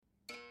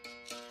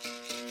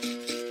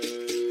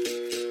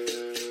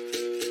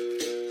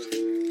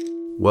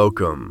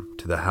Welcome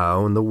to the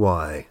How and the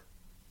Why.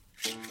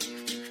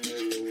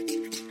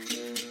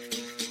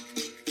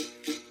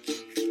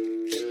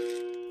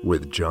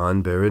 With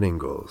John Barrett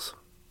Ingalls.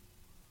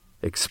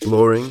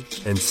 Exploring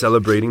and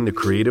celebrating the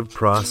creative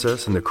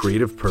process and the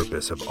creative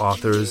purpose of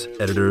authors,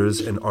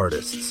 editors, and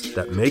artists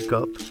that make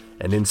up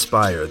and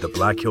inspire the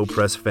Black Hill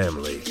Press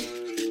family.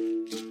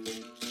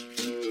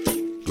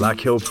 Black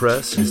Hill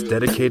Press is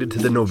dedicated to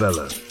the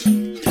novella.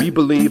 We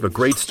believe a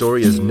great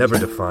story is never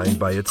defined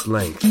by its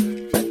length.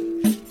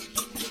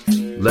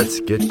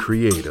 Let's get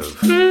creative.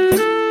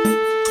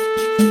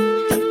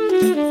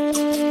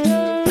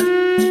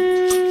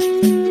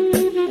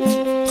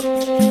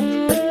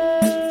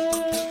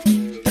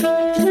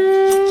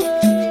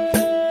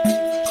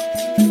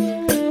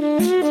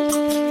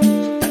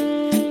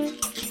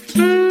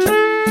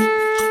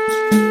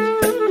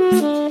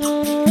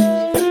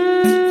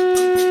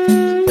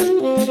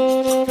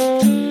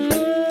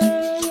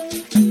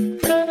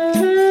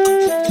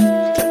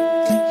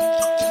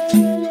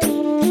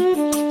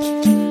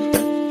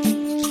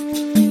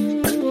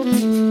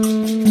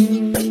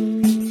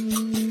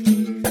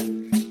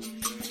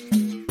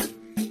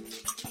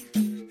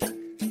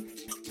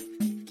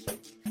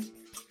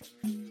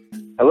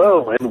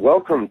 Hello, and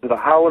welcome to the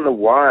How and the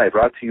Why,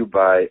 brought to you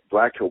by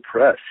Black Hill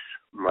Press.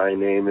 My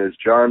name is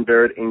John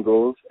Barrett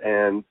Ingalls,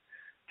 and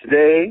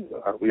today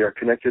we are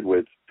connected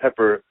with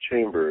Pepper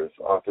Chambers,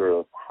 author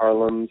of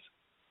Harlem's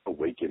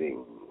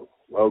Awakening.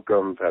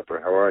 Welcome,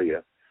 Pepper. How are you?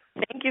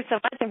 Thank you so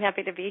much. I'm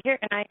happy to be here,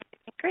 and I'm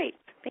great.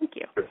 Thank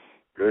you.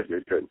 Good.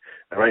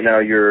 And right now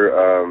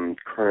you're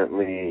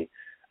currently,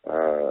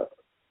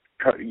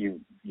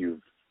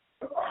 you've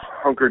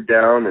hunkered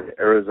down in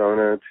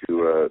Arizona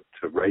to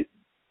write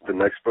the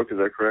next book. Is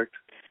that correct?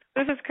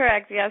 This is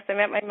correct, yes. I'm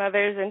at my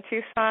mother's in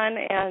Tucson,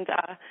 and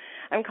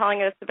I'm calling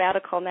it a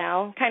sabbatical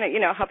now. Kind of,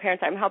 how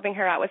parents are. I'm helping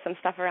her out with some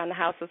stuff around the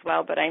house as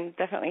well, but I'm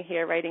definitely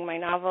here writing my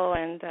novel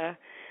and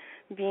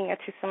being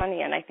a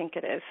Tucsonian, I think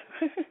it is.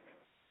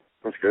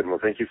 That's good. Well,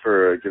 thank you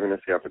for giving us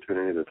the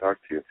opportunity to talk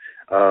to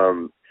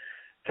you.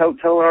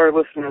 Tell our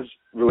listeners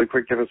really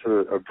quick, give us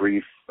a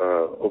brief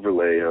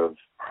overlay of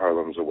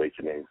Harlem's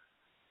Awakening.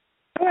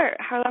 Sure.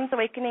 Harlem's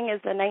Awakening is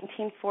a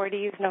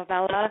 1940s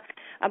novella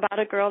about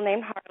a girl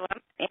named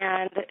Harlem,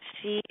 and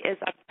she is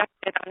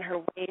abducted on her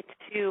way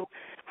to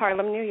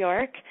Harlem, New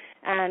York,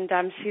 and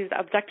she's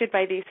abducted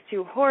by these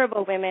two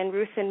horrible women,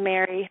 Ruth and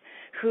Mary,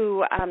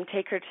 who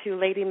take her to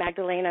Lady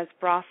Magdalena's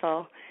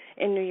brothel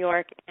in New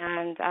York,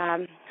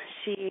 and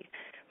she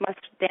must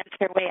dance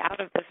her way out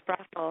of this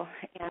brothel,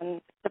 and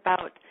it's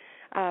about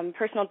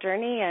personal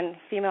journey and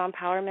female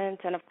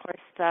empowerment, and of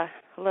course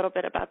a little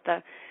bit about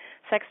the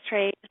sex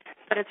trade,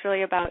 but it's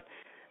really about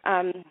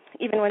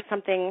even when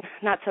something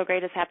not so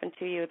great has happened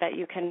to you, that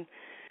you can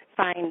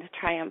find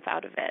triumph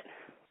out of it.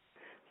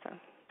 So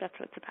that's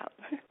what it's about.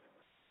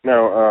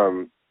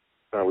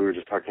 Now, we were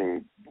just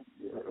talking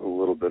a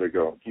little bit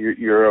ago.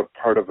 You're a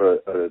part of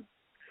a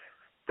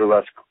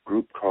burlesque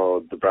group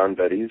called the Brown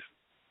Betties.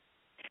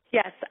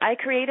 Yes, I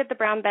created the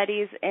Brown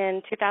Betties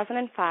in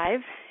 2005,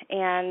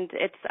 and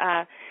it's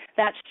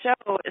that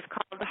show is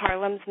called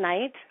Harlem's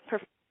Night.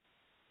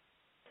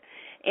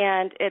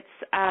 And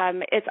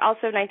it's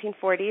also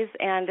 1940s,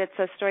 and it's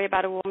a story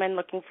about a woman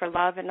looking for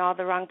love in all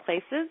the wrong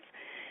places.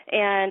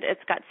 And it's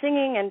got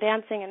singing and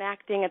dancing and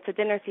acting. It's a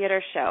dinner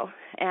theater show.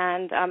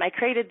 And I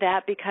created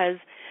that because,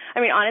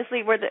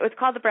 honestly, it's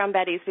called the Brown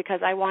Betties because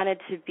I wanted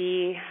to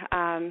be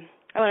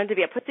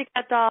a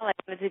pussycat doll.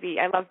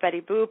 I love Betty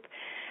Boop.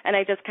 And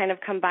I just kind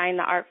of combined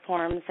the art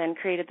forms and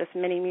created this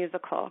mini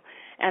musical.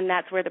 And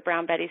that's where the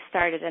Brown Betties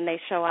started. And they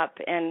show up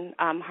in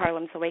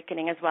Harlem's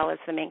Awakening as well as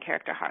the main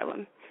character,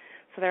 Harlem.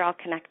 So they're all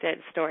connected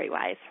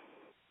story-wise.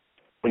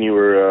 When you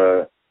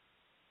were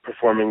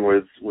performing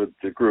with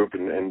the group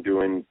and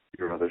doing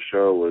your other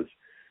show,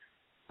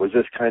 was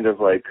this kind of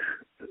like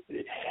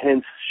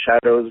hints,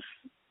 shadows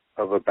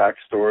of a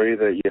backstory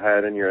that you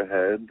had in your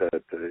head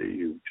that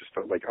you just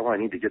felt like, I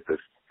need to get this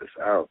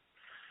out?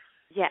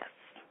 Yes,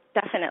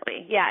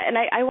 definitely. Yeah, and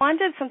I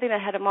wanted something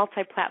that had a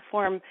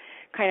multi-platform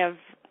kind of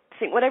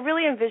thing. What I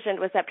really envisioned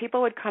was that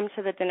people would come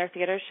to the dinner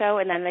theater show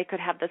and then they could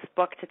have this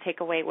book to take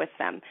away with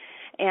them.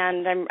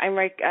 And I'm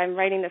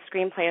writing the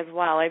screenplay as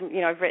well.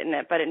 I've written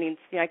it, but it needs,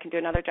 I can do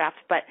another draft.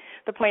 But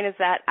the point is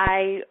that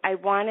I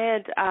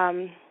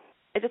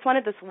just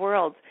wanted this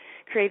world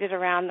created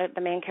around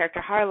the main character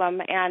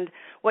Harlem, and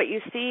what you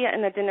see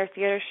in the dinner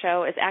theater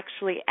show is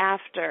actually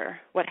after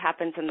what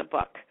happens in the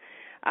book,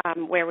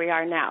 where we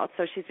are now.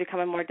 So she's become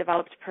a more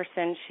developed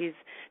person. She's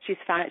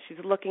found it.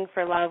 She's looking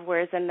for love,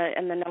 whereas in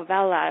the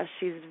novella,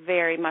 she's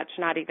very much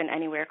not even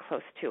anywhere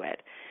close to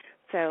it.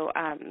 So.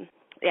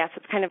 So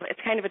it's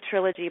kind of a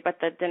trilogy, but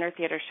the dinner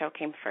theater show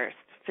came first,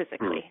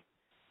 physically.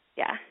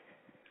 Yeah.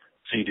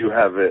 So you do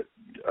have it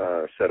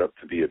set up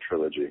to be a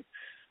trilogy.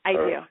 I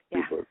do,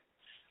 yeah.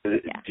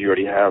 Do you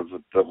already have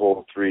the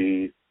whole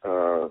three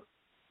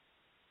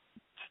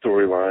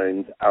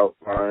storylines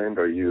outlined?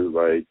 Are you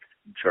like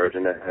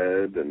charging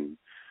ahead, and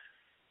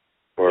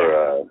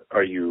or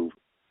are you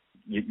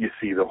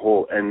see the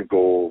whole end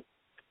goal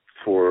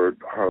for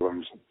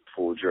Harlem's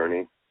full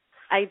journey?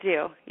 I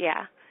do,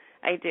 yeah.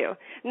 I do.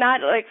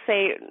 Not like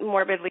say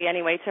morbidly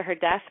anyway to her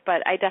death,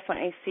 but I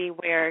definitely see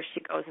where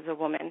she goes as a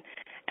woman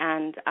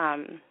and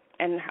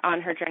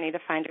on her journey to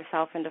find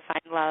herself and to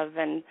find love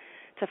and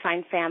to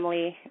find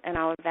family and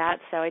all of that.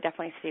 So I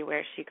definitely see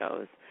where she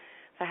goes.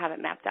 So I have it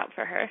mapped out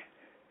for her.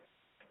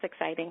 It's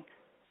exciting.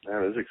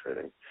 That is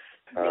exciting.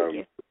 Thank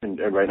you. And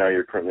right now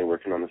you're currently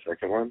working on the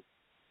second one?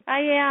 I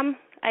am.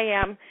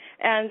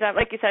 And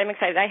like you said, I'm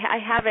excited. I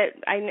have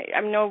it.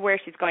 I know where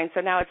she's going.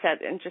 So now it's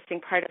that interesting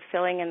part of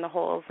filling in the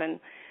holes and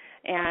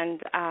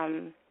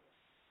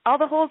all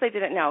the holes I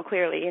didn't know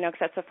clearly, because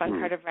that's a fun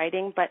part of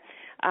writing. But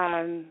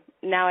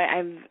now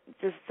I've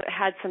just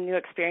had some new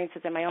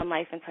experiences in my own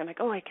life, and so I'm like,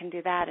 oh, I can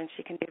do that, and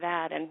she can do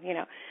that, and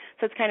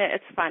so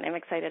it's fun. I'm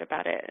excited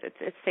about it.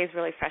 It stays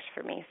really fresh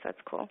for me, so it's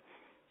cool.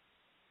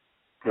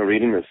 Now,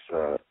 reading this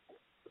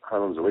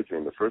Harlem's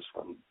Awakening, the first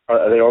one,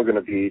 are they all going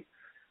to be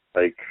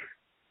like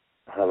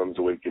Harlem's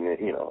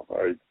Awakening?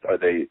 Are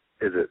they?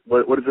 Is it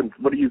what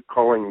are you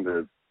calling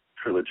the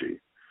trilogy?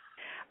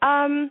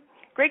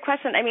 Great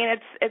question. I mean,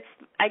 it's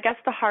I guess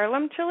the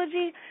Harlem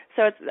trilogy.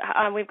 So it's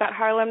we've got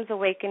Harlem's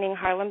Awakening,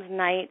 Harlem's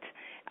Night,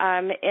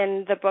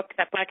 in the book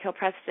that Black Hill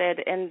Press did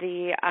in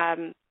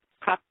the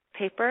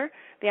paper,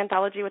 the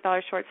anthology with all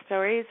our short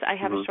stories. I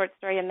have a short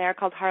story in there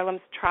called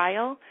Harlem's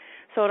Trial.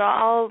 So it'll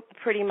all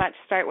pretty much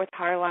start with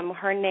Harlem,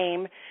 her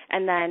name,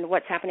 and then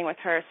what's happening with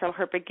her. So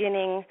her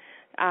beginning.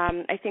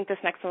 I think this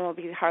next one will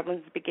be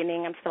Harlem's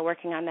Beginning. I'm still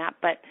working on that,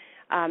 but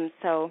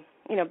so.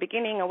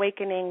 Beginning,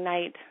 awakening,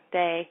 night,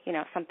 day,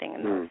 something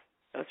in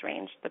those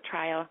range. The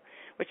trial,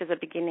 which is a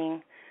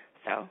beginning.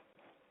 So,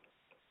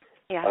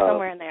 yeah,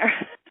 somewhere in there.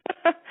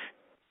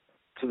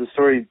 So the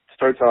story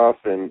starts off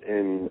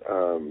in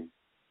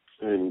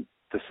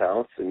the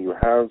South, and you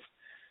have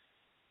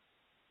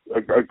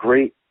a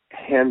great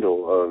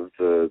handle of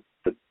the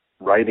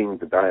writing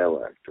the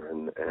dialect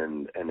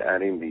and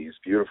adding these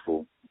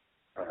beautiful,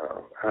 I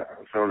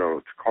don't know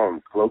what to call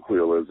them,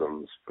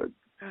 colloquialisms, but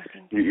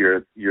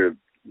your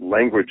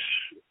language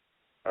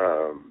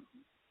of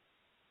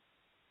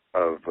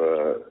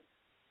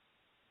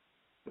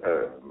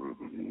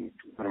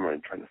what am I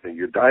trying to say?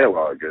 Your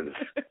dialogue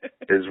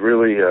is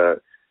really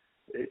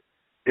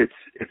it's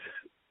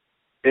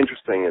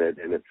interesting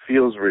and it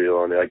feels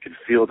real, and I could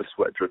feel the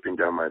sweat dripping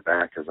down my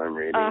back as I'm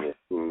reading it,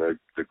 and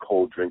the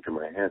cold drink in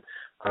my hand.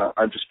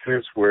 I'm just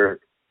curious, where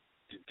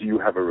do you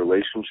have a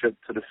relationship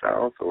to the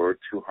South or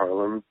to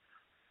Harlem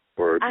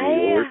or to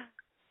New York?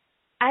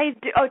 I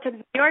do. Oh, to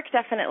New York,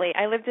 definitely.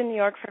 I lived in New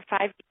York for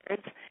 5 years,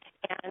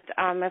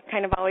 and I've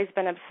kind of always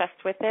been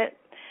obsessed with it.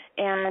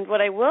 And what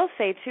I will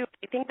say, too,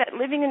 I think that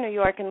living in New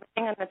York and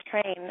living on the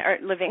train, or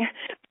living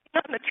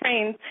on the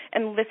train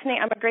and listening,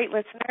 I'm a great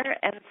listener,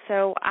 and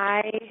so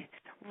I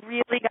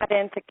really got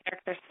into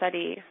character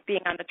study,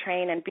 being on the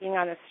train and being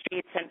on the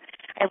streets, and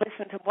I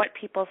listen to what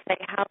people say,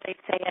 how they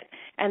say it,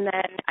 and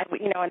then,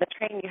 on the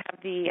train you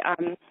have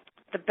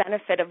the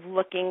benefit of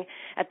looking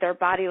at their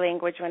body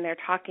language when they're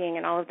talking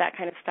and all of that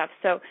kind of stuff.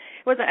 So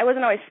I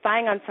wasn't always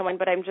spying on someone,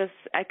 but I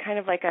kind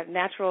of like a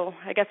natural,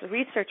 I guess,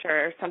 researcher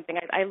or something.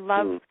 I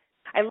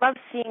love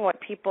seeing what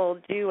people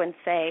do and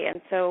say,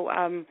 and so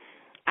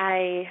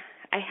I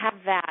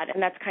have that,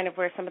 and that's kind of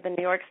where some of the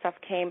New York stuff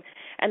came.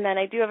 And then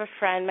I do have a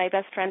friend. My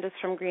best friend is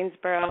from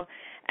Greensboro,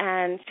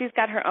 and she's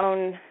got her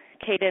own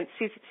cadence.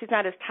 She's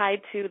not as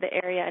tied to the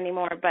area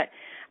anymore, but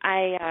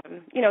I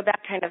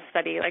that kind of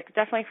study, like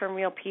definitely from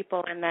real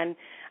people, and then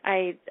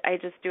I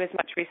just do as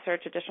much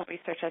research, additional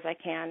research as I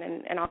can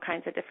in all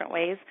kinds of different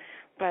ways.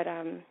 But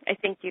I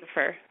thank you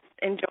for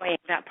enjoying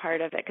that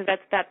part of it, because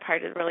that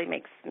part that really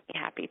makes me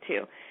happy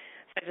too.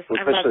 So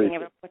I love being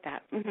able to put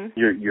that. Mm-hmm.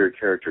 Your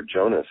character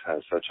Jonas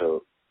has such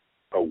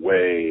a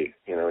way,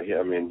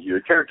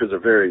 your characters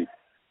are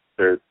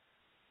they're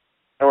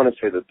I want to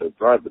say that they're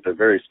broad, but they're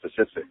very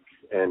specific.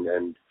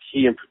 And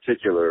he in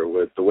particular,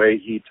 with the way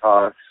he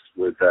talks,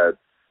 with that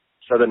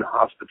Southern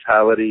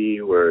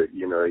hospitality where,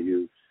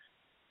 you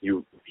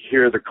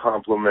hear the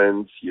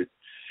compliments, you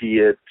see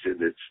it,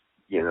 and it's,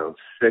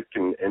 thick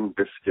and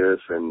viscous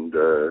and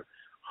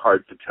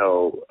hard to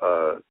tell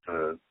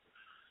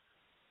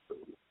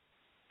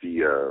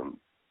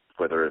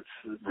whether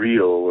it's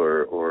real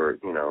or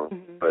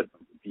but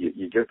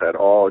you get that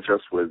all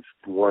just with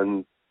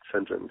one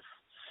sentence.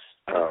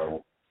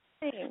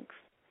 Thanks.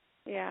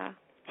 Yeah.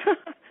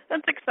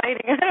 That's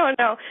exciting. I don't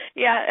know.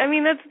 Yeah, I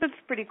mean that's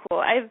pretty cool.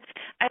 I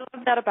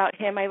love that about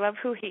him. I love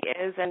who he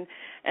is, and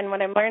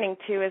what I'm learning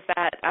too is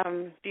that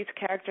these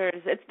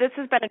characters. This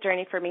has been a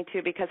journey for me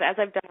too, because as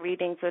I've done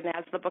readings and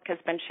as the book has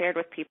been shared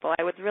with people,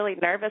 I was really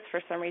nervous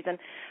for some reason.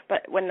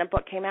 But when the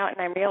book came out,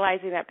 and I'm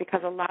realizing that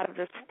because a lot of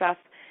this stuff,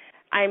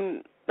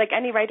 I'm like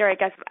any writer, I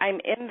guess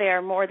I'm in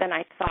there more than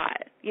I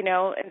thought,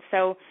 and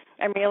so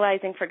I'm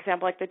realizing, for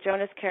example, like the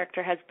Jonas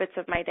character has bits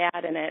of my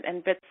dad in it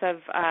and bits of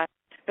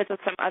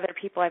some other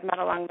people I've met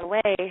along the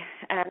way.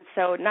 And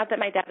so not that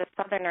my dad is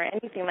Southern or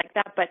anything like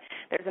that, but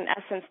there's an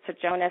essence to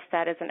Jonas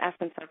that is an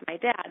essence of my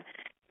dad,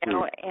 and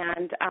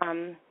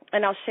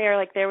and I'll share,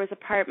 like, there was a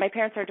part, my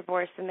parents are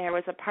divorced, and there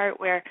was a part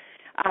where,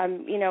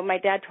 my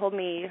dad told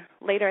me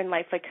later in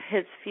life, like,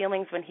 his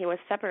feelings when he was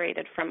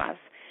separated from us.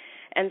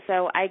 And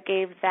so I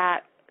gave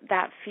that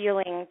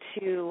feeling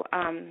to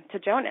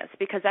Jonas,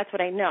 because that's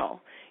what I know.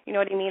 You know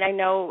what I mean? I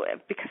know,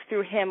 because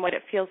through him, what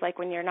it feels like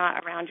when you're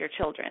not around your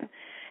children.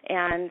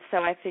 And so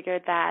I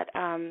figured that,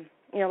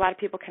 a lot of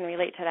people can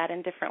relate to that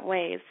in different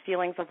ways,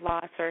 feelings of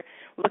loss or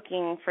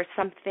looking for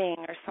something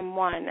or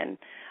someone.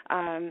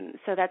 And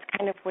so that's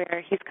kind of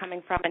where he's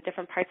coming from in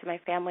different parts of my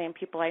family, and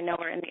people I know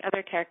are in the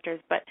other characters.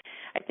 But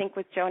I think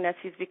with Jonas,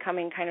 he's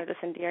becoming kind of this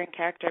endearing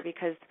character,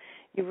 because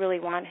you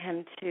really want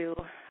him to,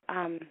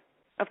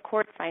 of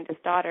course, find his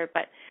daughter,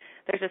 but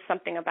there's just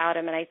something about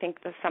him, and I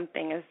think the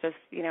something is just,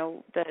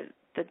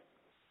 the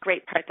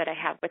great part that I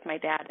have with my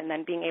dad, and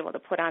then being able to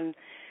put on,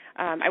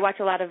 I watch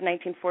a lot of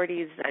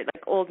 1940s,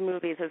 like old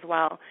movies as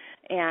well,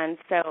 and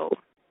so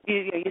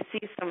you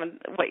see some of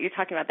what you're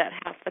talking about, that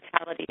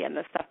hospitality and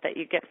the stuff that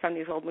you get from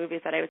these old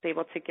movies that I was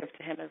able to give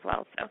to him as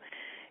well. So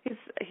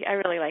I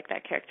really like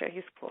that character.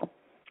 He's cool.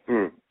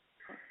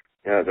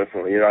 Yeah,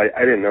 definitely. I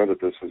didn't know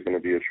that this was going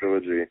to be a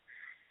trilogy,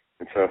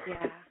 and so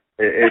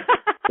it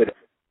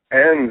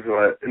ends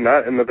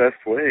not in the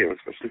best way,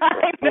 especially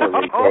for him.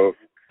 And so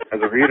as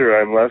a reader,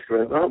 I'm left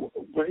going, oh,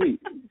 wait,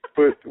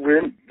 but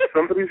when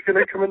somebody's going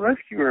to come and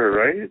rescue her,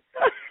 right?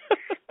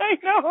 I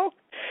know.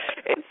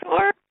 It's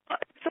horrible.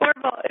 It's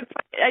horrible.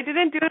 I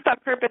didn't do this on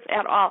purpose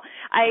at all.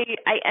 I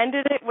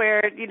ended it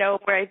where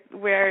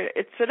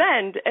it should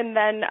end, and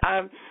then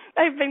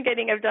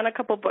I've done a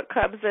couple book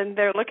clubs, and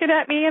they're looking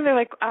at me and they're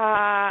like,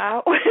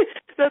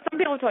 so some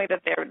people told me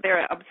that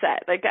they're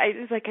upset. Like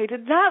I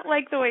did not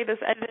like the way this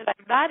ended.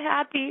 I'm not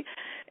happy,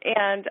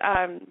 and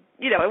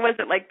it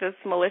wasn't like this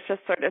malicious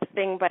sort of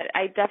thing, but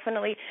I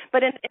definitely,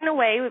 but in a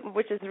way,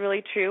 which is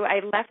really true,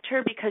 I left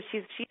her because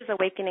she's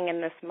awakening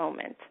in this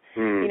moment.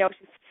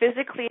 She's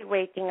physically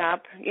waking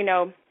up.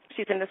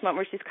 She's in this moment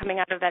where she's coming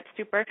out of that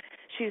stupor.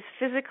 She's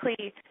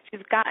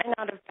gotten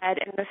out of bed,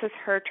 and this is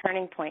her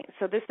turning point.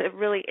 So it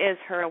really is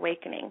her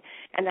awakening.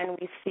 And then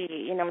we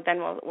see, then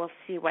we'll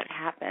see what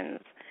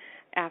happens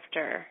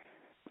after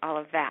all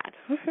of that.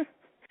 Good.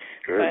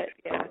 But,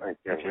 yeah, I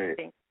can't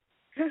wait.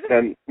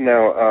 And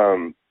now,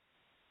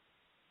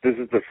 this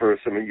is the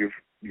first. I mean,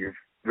 you've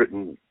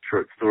written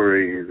short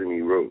stories and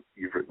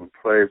you've written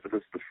plays, but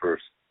this is the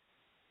first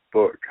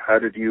book. How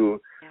did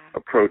you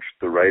approach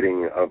the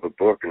writing of a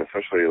book, and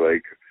especially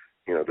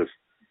this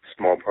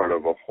small part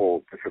of a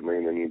whole,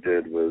 differently than you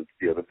did with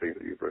the other things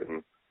that you've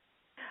written?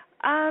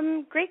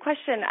 Great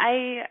question.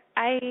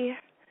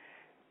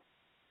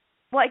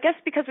 Well, I guess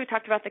because we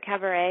talked about the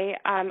cabaret,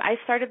 I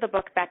started the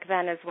book back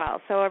then as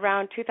well. So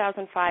around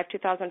 2005,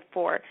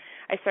 2004,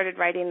 I started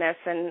writing this,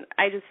 and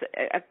I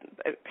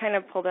kind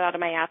of pulled it out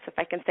of my ass, if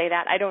I can say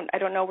that. I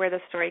don't know where the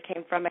story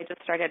came from. I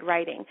just started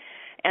writing.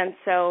 And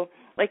so,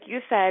 like you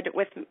said,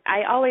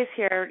 I always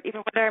hear,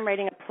 even whether I'm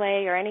writing a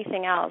play or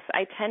anything else,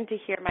 I tend to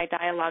hear my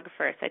dialogue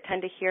first. I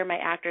tend to hear my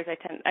actors. I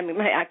tend to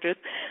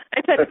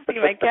see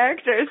my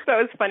characters. So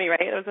it's funny,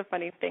 right? It was a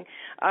funny thing.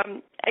 I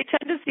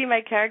tend to see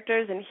my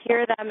characters and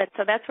hear them, and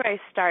so that's where I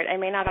start. I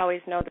may not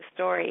always know the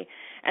story,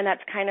 and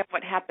that's kind of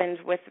what happened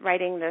with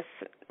writing this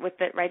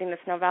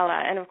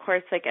novella. And of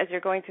course, like as you're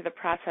going through the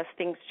process,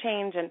 things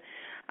change,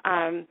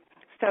 and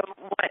so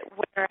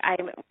where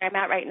I'm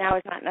at right now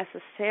is not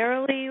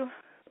necessarily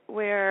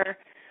where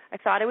I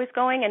thought I was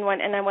going.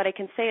 And then what I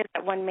can say is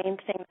that one main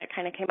thing that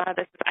kind of came out of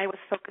this is I was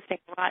focusing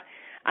a lot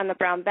on the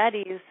Brown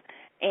Betties,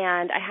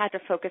 and I had to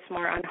focus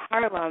more on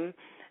Harlem.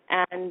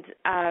 And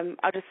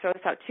I'll just throw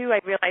this out too. I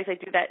realize I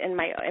do that in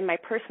my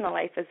personal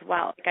life as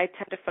well. Like I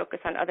tend to focus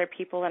on other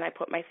people, and I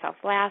put myself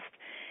last.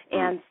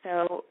 And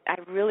so I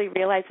really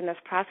realized in this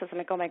process, I'm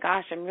like, oh my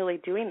gosh, I'm really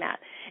doing that.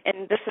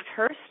 And this is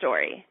her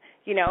story,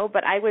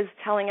 but I was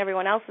telling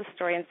everyone else's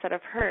story instead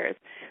of hers.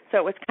 So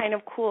it was kind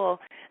of cool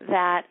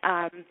that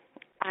I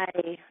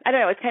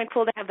don't know, it's kind of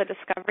cool to have the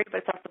discovery, but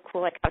it's also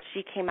cool like how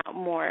she came out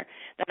more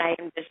than I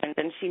envisioned,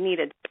 and she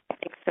needed,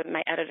 thanks to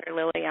my editor,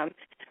 Lily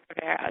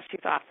Rivera.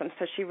 She's awesome.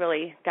 So she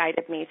really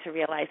guided me to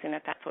realizing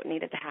that that's what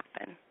needed to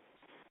happen.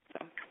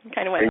 So I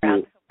kind of went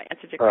around. I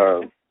answered your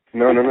question.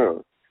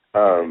 No.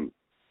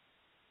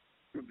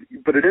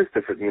 But it is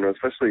different,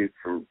 especially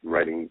from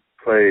writing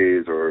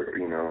plays or,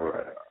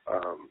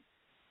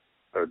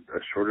 a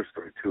shorter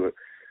story to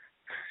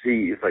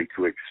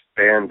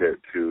expand it,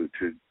 to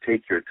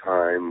take your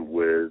time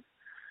with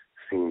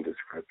scene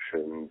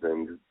descriptions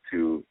and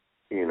to,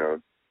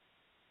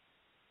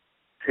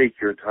 take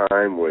your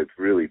time with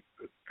really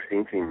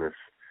painting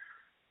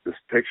this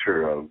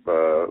picture of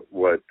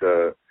what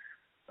the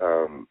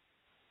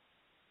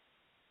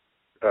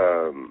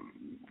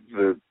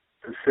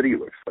city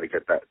looks like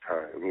at that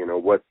time.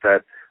 What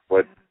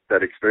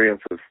that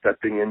experience of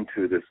stepping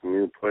into this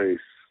new place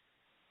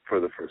for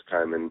the first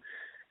time and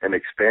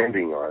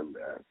expanding on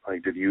that.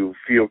 Like, did you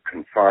feel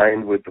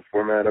confined with the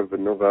format of the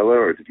novella,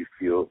 or did you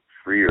feel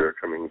freer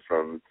coming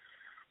from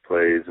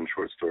plays and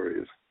short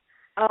stories?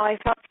 Oh, I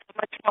felt so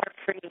much more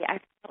free. I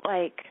felt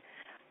like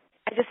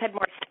I just had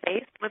more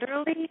space,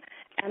 literally,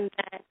 and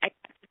then I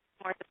got to do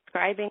more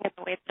describing in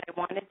the way that I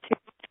wanted to.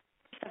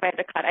 If I had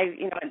to cut,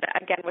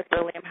 again, with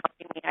Lillian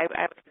helping me, I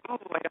was, I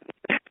don't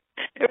need that.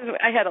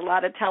 I had a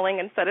lot of telling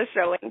instead of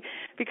showing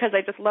because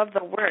I just love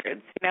the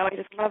words. I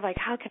just love, like,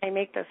 how can I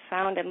make this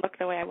sound and look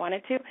the way I want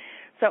it to?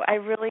 So I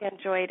really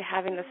enjoyed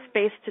having the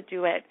space to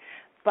do it.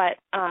 But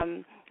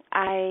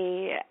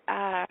I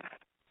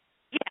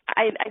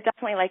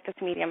definitely like this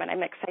medium, and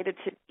I'm excited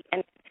to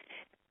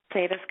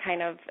say this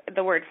kind of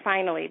the word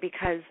finally,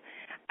 because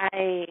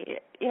I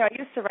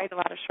used to write a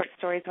lot of short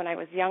stories when I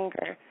was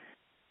younger,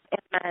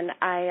 and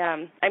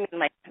I mean,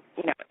 like,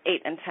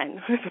 8 and 10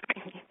 was what I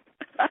mean.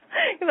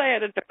 Because I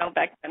had a journal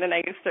back then, and I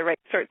used to write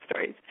short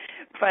stories.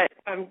 But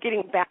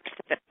getting back to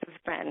this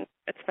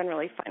it's been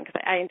really fun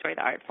because I enjoy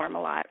the art form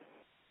a lot.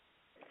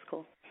 It's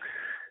cool.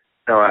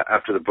 Now,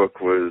 after the book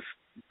was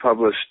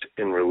published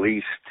and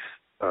released,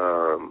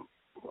 a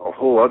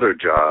whole other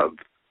job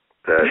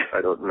that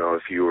I don't know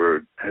if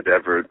you had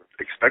ever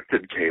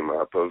expected came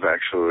up of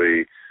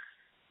actually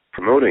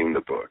promoting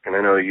the book. And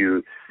I know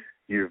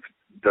you've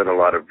done a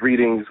lot of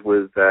readings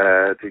with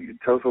that.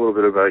 Tell us a little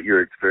bit about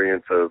your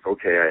experience of,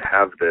 okay, I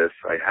have this,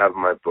 I have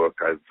my book,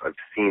 I've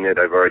seen it,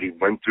 I've already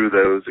went through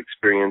those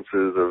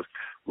experiences of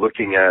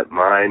looking at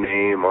my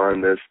name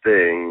on this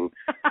thing.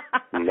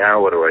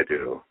 Now what do I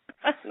do?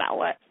 Now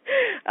what?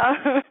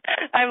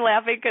 I'm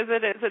laughing because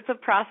it's a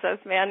process,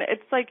 man.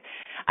 It's like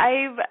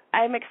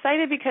I'm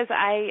excited because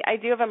I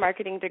do have a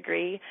marketing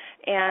degree,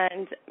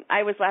 and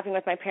I was laughing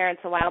with my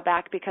parents a while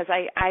back because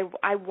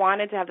I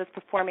wanted to have this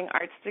performing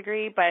arts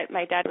degree, but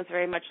my dad was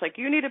very much like,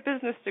 you need a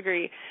business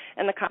degree,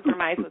 and the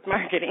compromise was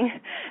marketing.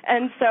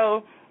 And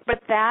so, but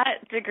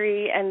that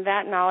degree and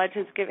that knowledge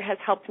has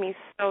helped me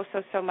so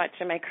much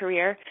in my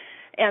career.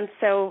 And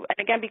so, and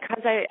again,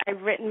 because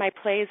I've written my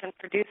plays and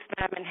produced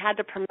them and had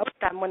to promote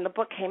them when the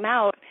book came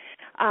out,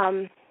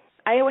 I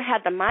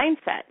had the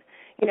mindset,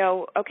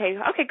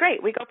 okay,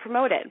 great, we go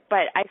promote it,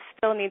 but I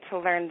still need to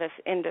learn this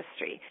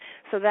industry.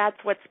 So that's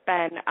what's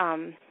been,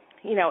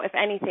 if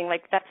anything,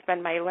 like that's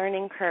been my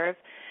learning curve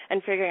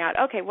and figuring out,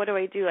 okay, what do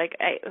I do? Like,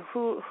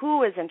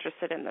 who is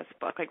interested in this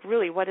book? Like,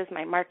 really, what is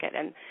my market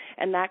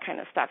and that kind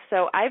of stuff.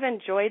 So I've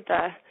enjoyed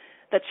the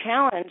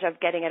challenge of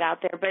getting it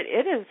out there, but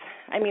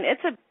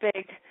it's a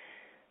big,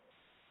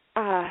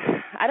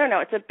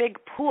 it's a big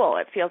pool,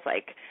 it feels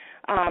like.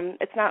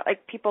 It's not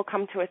like people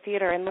come to a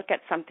theater and look at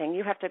something.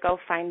 You have to go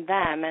find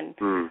them. And,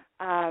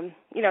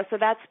 so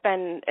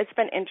it's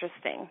been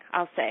interesting,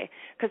 I'll say,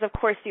 because of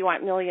course you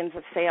want millions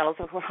of sales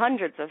or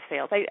hundreds of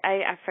sales.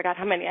 I forgot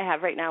how many I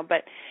have right now,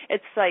 but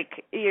it's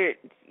like you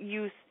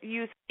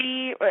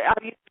see,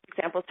 I'll use an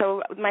example.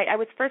 So I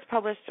was first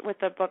published with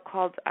a book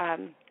called,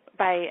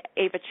 by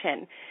Ava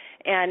Chin,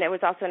 and it was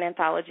also an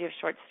anthology of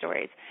short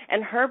stories.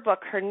 And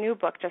her new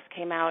book just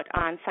came out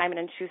on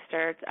Simon &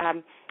 Schuster.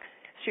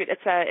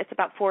 It's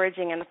about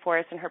foraging in the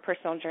forest and her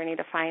personal journey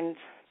to find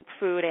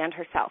food and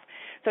herself.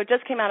 So it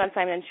just came out on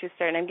Simon &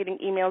 Schuster, and I'm getting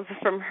emails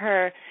from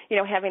her,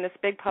 having this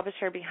big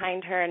publisher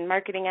behind her and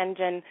marketing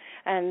engine,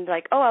 and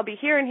like, oh, I'll be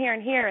here and here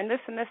and here and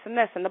this and this and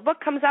this, and the book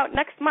comes out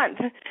next month.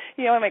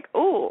 I'm like,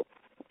 ooh.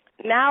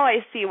 Now I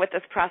see what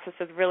this process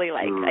is really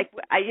like.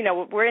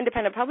 We're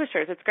independent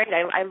publishers. It's great.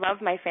 I love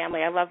my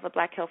family. I love the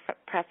Black Hill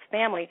Press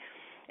family.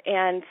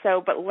 And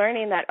so, but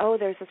learning that,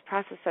 there's this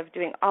process of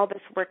doing all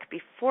this work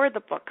before the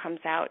book comes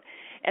out.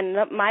 And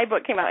my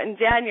book came out in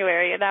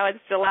January, and now it's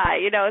July,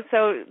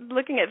 So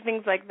looking at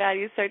things like that,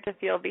 you start to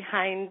feel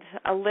behind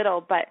a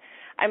little. But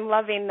I'm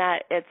loving that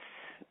it's,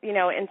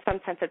 in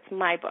some sense, it's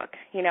my book.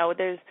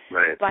 There's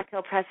right. Black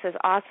Hill Press is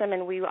awesome,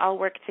 and we all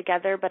work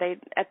together. But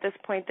at this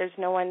point, there's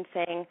no one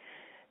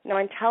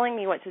telling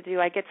me what to do.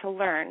 I get to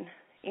learn,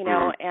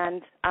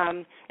 and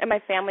my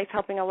family's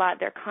helping a lot.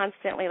 They're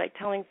constantly like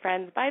telling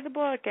friends, buy the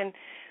book, and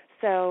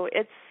so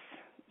it's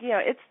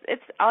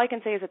all I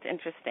can say is it's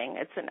interesting.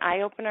 It's an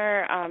eye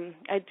opener.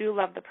 I do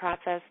love the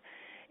process.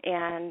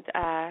 And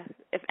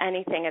if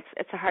anything,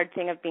 it's a hard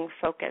thing of being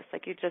focused.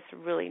 Like you just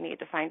really need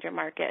to find your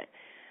market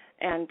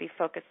and be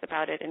focused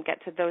about it and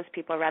get to those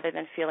people rather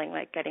than feeling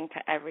like getting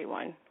to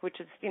everyone, which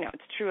is,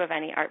 it's true of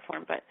any art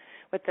form. But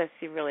with this,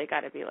 you really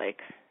got to be like,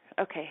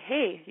 okay,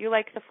 hey, you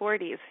like the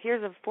 40s.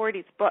 Here's a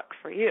 40s book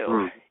for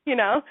you,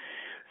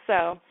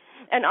 So,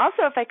 and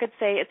also if I could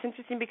say, it's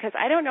interesting because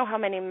I don't know how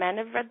many men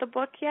have read the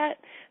book yet.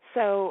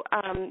 So,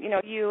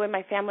 you and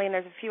my family, and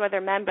there's a few other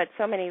men, but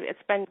it's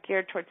been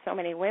geared towards so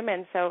many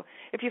women. So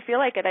if you feel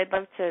like it, I'd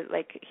love to,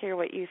 hear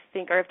what you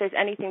think, or if there's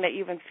anything that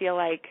you even feel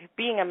like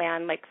being a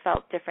man,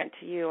 felt different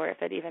to you, or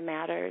if it even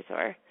matters,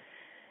 or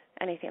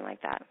anything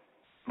like that.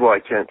 Well, I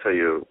can't tell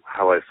you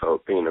how I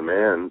felt being a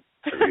man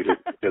to read it,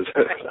 because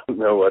I don't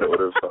know what it would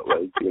have felt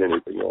like being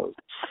anything else.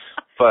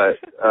 But,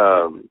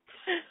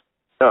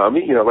 no, I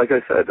mean, like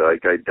I said, I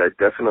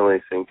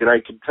definitely think, and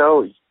I can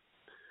tell,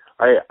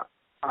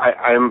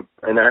 I'm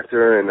an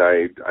actor and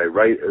I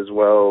write as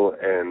well,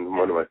 and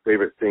one of my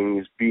favorite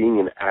things being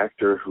an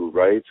actor who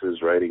writes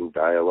is writing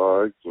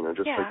dialogue,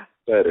 just like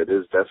you said, it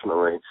is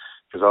definitely,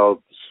 because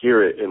I'll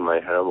hear it in my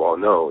head, well,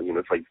 no,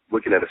 it's like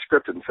looking at a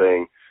script and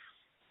saying,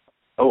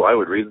 oh, I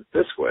would read it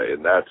this way,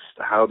 and that's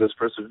how this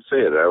person would say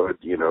it. I would,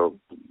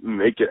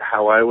 make it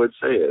how I would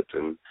say it,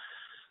 and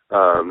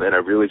I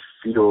really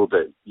feel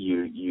that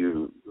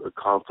you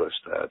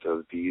accomplished that.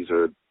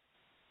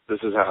 This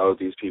is how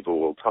these people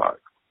will talk.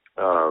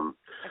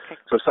 Okay.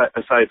 So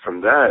aside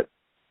from that,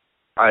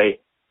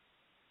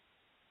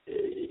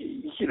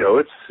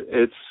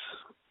 it's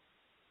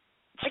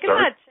like it's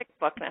not a chick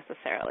book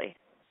necessarily.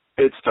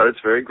 It starts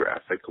very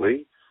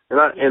graphically.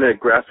 Not in a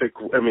graphic,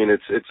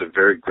 it's a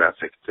very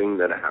graphic thing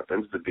that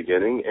happens at the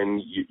beginning, and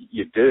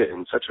you did it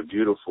in such a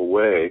beautiful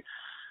way.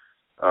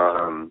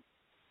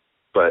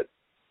 But,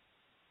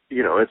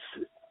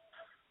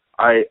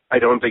 I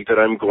don't think that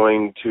I'm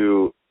going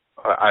to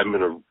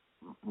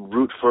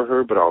root for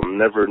her, but I'll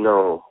never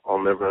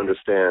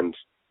understand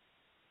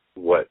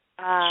what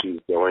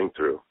she's going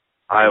through.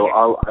 I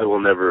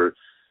will never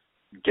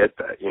get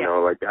that,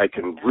 like I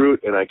can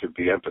root and I could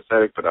be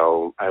empathetic, but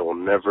I will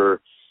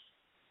never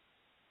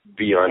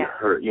be on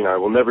her, I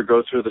will never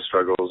go through the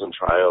struggles and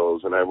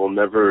trials, and I will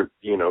never,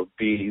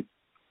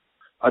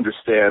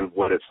 understand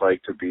what it's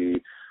like to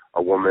be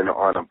a woman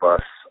on a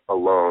bus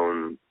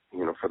alone,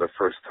 for the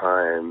first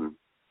time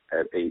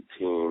at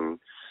 18.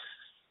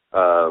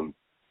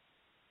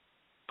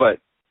 But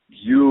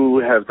you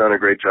have done a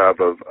great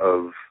job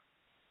of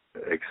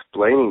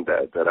explaining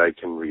that I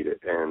can read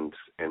it and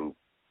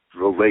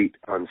relate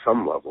on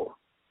some level.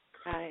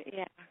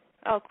 Yeah.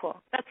 Oh,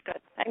 cool. That's good.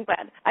 I'm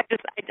glad. I'm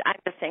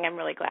just saying I'm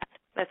really glad.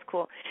 That's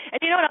cool. And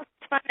you know what else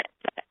is fun?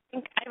 I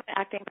think I have an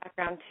acting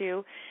background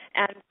too,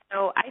 and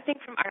so I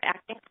think from our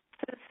acting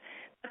classes,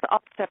 that's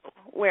also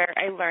where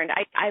I learned.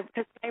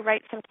 Because I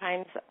write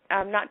sometimes,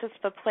 not just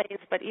the plays,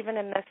 but even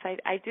in this,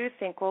 I do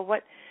think, well,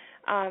 what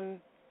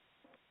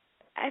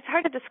it's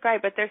hard to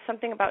describe, but there's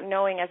something about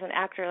knowing as an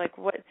actor, like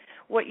what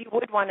you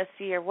would want to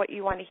see or what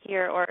you want to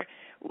hear, or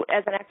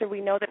as an actor,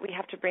 we know that we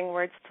have to bring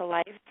words to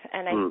life,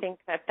 and I think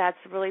that that's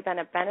really been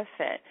a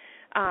benefit.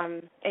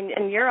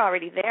 And you're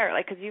already there,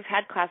 like, because you've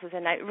had classes,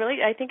 and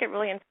I think it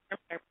really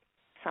informs our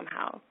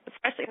somehow,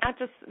 especially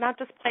not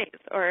just plays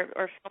or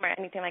film or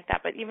anything like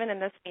that, but even in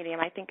this medium,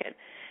 I think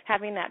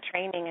having that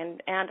training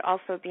and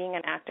also being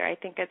an actor, I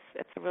think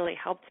it's really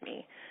helped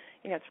me.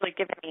 It's really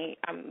given me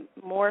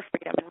more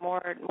freedom and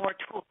more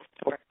tools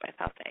to work with,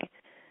 I'll say.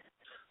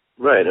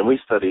 Right, and we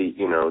study,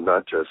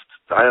 not just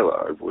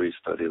dialogue. We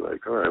study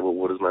like, all right, well,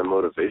 what is my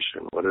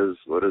motivation? What is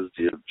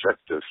the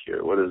objective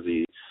here? What is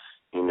the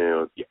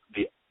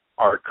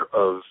arc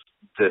of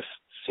this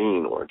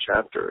scene or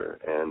chapter?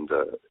 And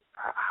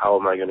how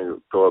am I going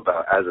to go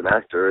about, as an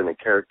actor and a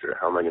character,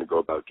 how am I going to go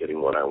about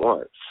getting what I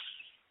want?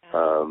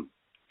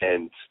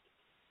 And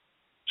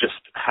just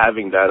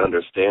having that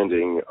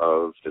understanding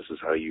of this is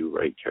how you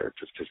write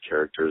characters, because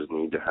characters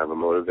need to have a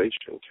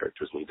motivation.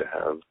 Characters need to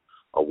have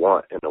a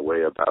want and a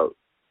way about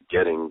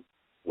getting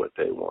what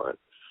they want.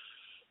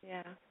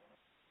 Yeah.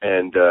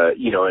 And,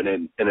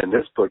 and in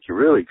this book, you're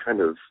really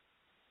kind of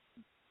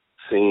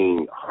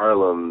seeing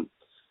Harlem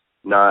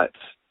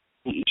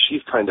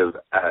she's kind of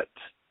at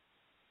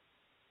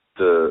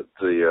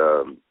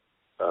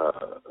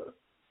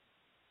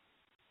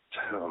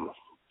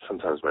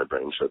sometimes my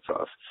brain shuts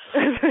off.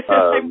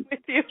 I'm with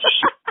you.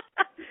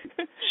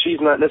 She's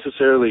not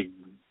necessarily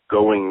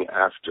going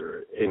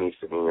after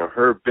anything.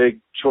 Her big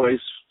choice,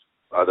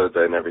 other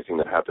than everything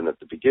that happened at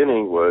the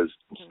beginning, was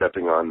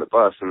stepping on the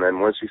bus. And then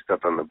once she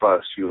stepped on the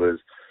bus, she was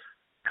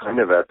kind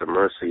of at the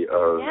mercy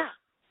of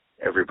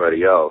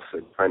everybody else,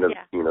 and kind of,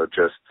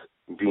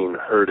 just being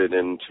herded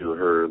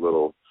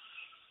into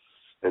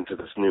into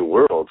this new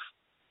world.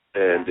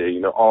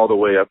 And, all the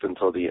way up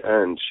until the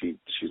end,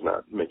 she's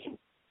not making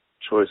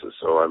choices.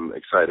 So I'm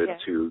excited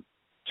to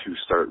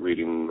start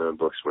reading the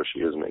books where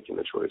she is making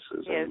the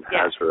choices and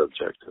has her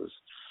objectives.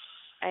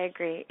 I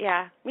agree.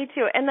 Yeah, me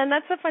too. And then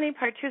that's the funny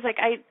part too, is like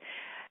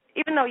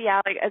even though,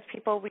 like as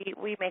people,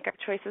 we make our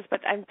choices,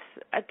 but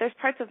there's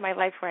parts of my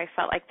life where I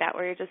felt like that,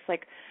 where you're just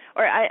like,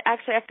 I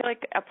feel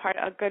like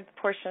a good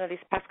portion of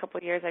these past couple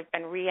of years I've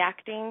been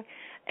reacting,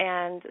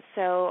 and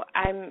so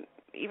I'm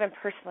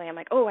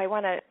like, oh, I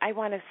want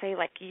to say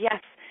like,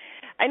 yes.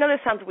 I know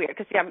this sounds weird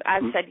because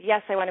I've said,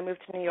 yes, I want to move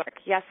to New York.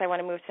 Yes, I want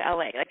to move to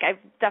LA. Like, I've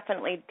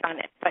definitely done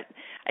it. But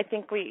I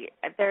think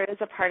there is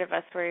a part of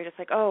us where you're just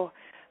like, oh,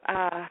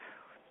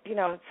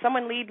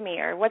 someone lead me,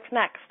 or what's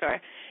next,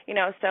 or,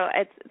 so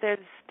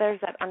there's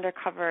that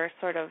undercover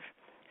sort of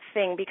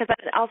thing, because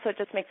it also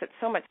just makes it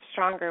so much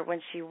stronger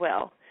when she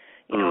will.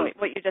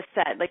 What you just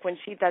said, like when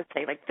she does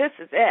say, like, this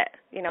is it,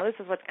 this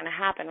is what's going to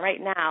happen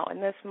right now in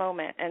this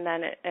moment, and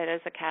then it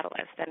is a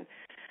catalyst. And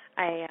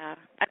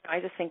I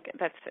just think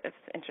it's an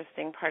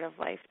interesting part of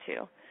life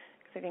too,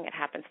 because I think it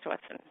happens to us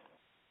in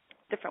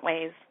different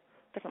ways,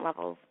 different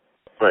levels.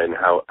 Right, and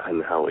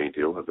how we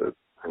deal with it.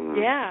 And,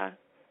 yeah.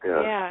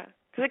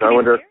 Because it can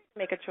be scary to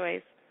make a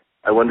choice.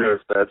 I wonder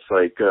if that's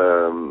like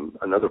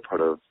another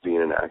part of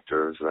being an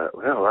actor, is that,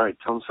 well, all right,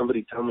 tell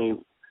me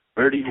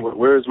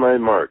where's my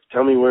mark?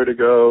 Tell me where to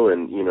go,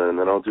 and and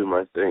then I'll do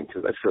my thing,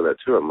 because I feel that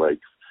too. I'm like,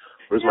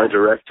 where's my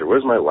director?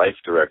 Where's my life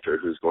director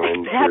who's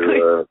going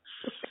to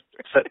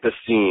set the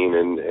scene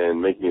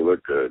and make me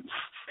look good.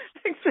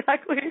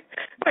 Exactly.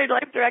 My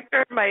life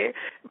director, my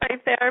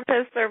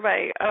therapist, or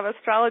my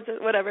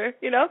astrologist, whatever,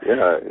 you know?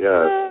 Yeah.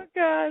 Oh,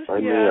 gosh.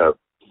 Sign me up.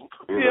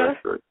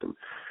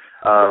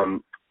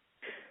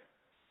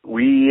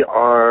 We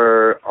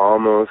are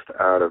almost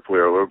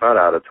we're about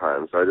out of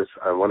time. So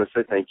I want to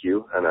say thank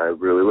you, and I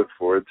really look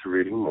forward to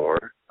reading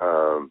more.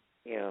 Thank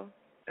you.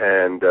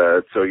 And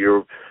so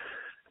you're,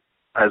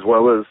 as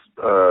well as,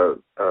 oh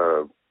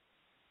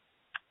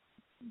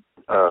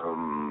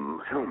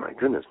my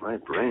goodness, my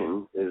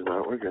brain is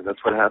not working.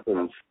 That's what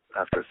happens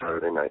after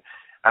Saturday night.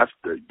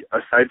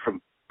 Aside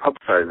from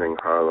publicizing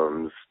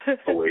Harlem's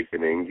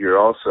Awakening, you're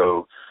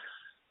also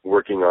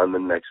working on the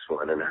next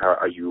one. And how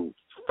are you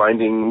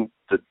finding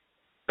the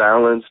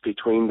balance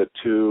between the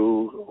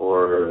two,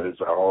 or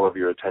is all of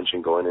your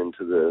attention going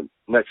into the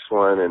next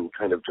one and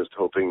kind of just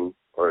hoping,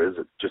 or is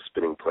it just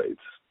spinning plates?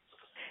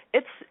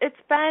 It's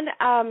been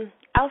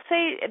I'll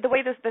say the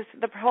way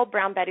the whole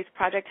Brown Betty's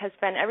project has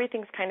been,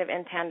 everything's kind of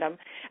in tandem.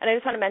 And I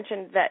just want to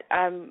mention that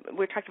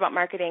we talked about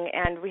marketing,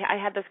 and I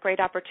had this great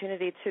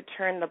opportunity to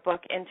turn the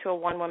book into a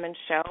one-woman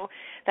show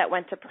that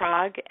went to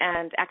Prague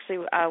and actually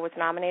was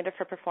nominated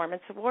for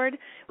Performance Award,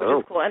 which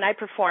is cool. And I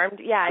performed.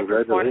 Yeah,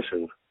 congratulations. I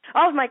performed.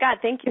 Oh my God,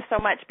 thank you so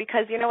much.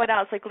 Because you know what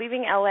else? Like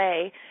leaving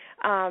LA.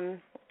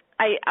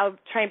 I'll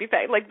try and be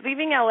fair. Like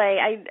leaving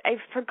LA, I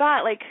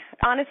forgot, like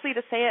honestly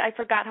to say it, I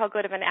forgot how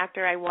good of an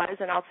actor I was,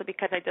 and also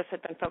because I just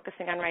had been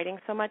focusing on writing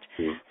so much.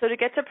 So to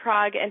get to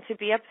Prague and to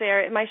be up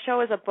there, my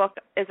show is a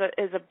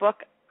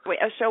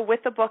show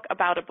with a book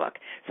about a book.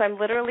 So I'm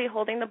literally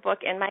holding the book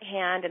in my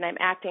hand and I'm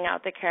acting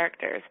out the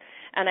characters,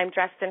 and I'm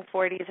dressed in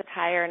 40s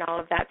attire and all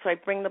of that. So I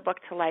bring the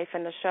book to life,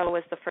 and the show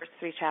was the first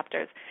 3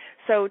 chapters.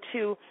 So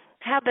to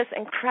have this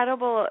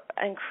incredible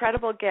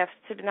gift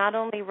to not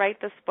only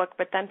write this book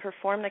but then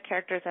perform the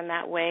characters in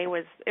that way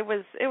was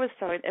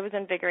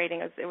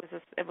invigorating. It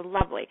was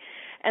lovely.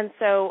 And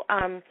so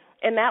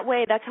in that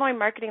way, that's how I'm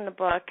marketing the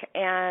book,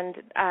 and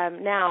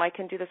now I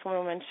can do this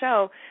one-woman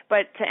show.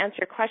 But to answer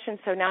your question,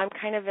 so now I'm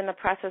kind of in the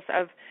process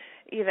of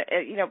either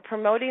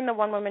promoting the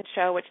one-woman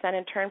show, which then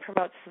in turn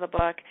promotes the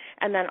book,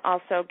 and then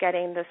also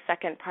getting the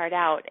second part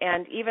out.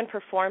 And even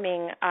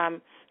performing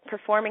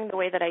the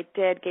way that I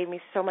did gave me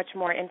so much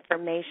more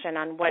information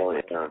on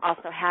what can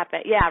also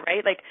happen. Yeah,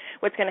 right? Like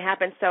what's going to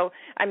happen. So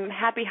I'm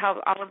happy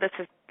how all of this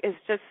is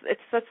just,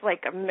 it's just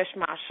like a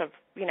mishmash of,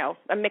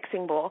 a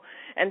mixing bowl.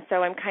 And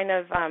so I'm kind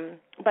of,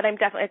 but I'm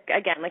definitely,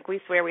 again, like we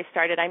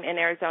started, I'm in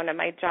Arizona.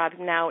 My job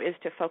now is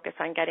to focus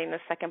on getting the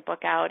second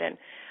book out. And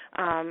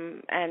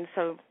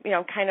so,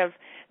 kind of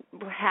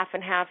half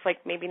and half,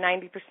 like maybe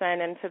 90%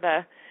 into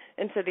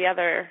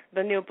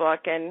the new book,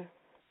 and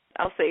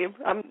I'll say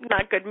I'm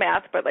not good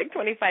math, but like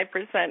 25%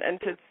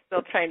 into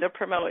still trying to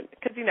promote,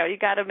 because, you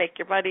got to make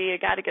your money, you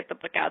got to get the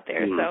book out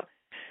there. So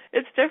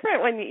it's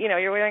different when,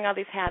 you're wearing all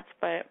these hats,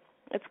 but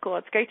it's cool.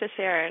 It's great to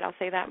share it. I'll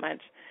say that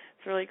much.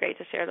 It's really great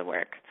to share the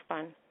work. It's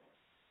fun.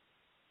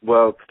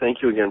 Well,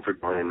 thank you again for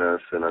joining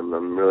us, and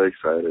I'm really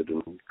excited,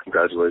 and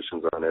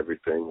congratulations on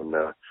everything. And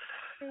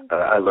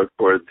I look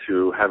forward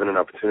to having an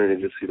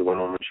opportunity to see the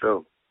one-woman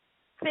show.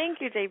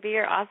 Thank you, JB.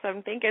 You're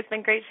awesome. Thank you. It's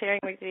been great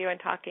sharing with you and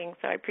talking,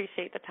 so I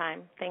appreciate the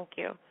time. Thank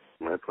you.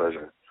 My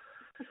pleasure.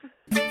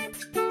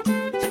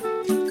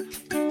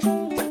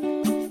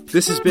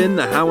 This has been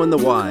The How and the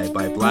Why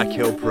by Black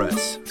Hill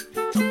Press.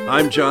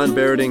 I'm John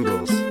Barrett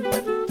Ingalls.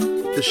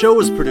 The show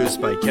was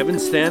produced by Kevin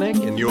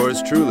Stanek and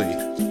yours truly.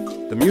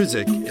 The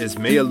music is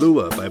Mea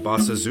Lua by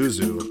Bossa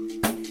Zuzu.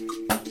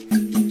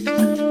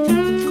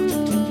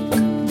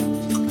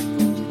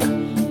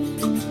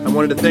 I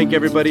wanted to thank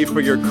everybody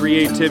for your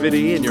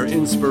creativity and your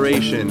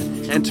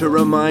inspiration, and to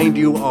remind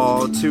you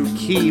all to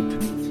keep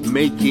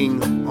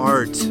making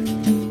art.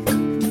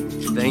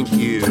 Thank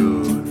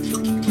you.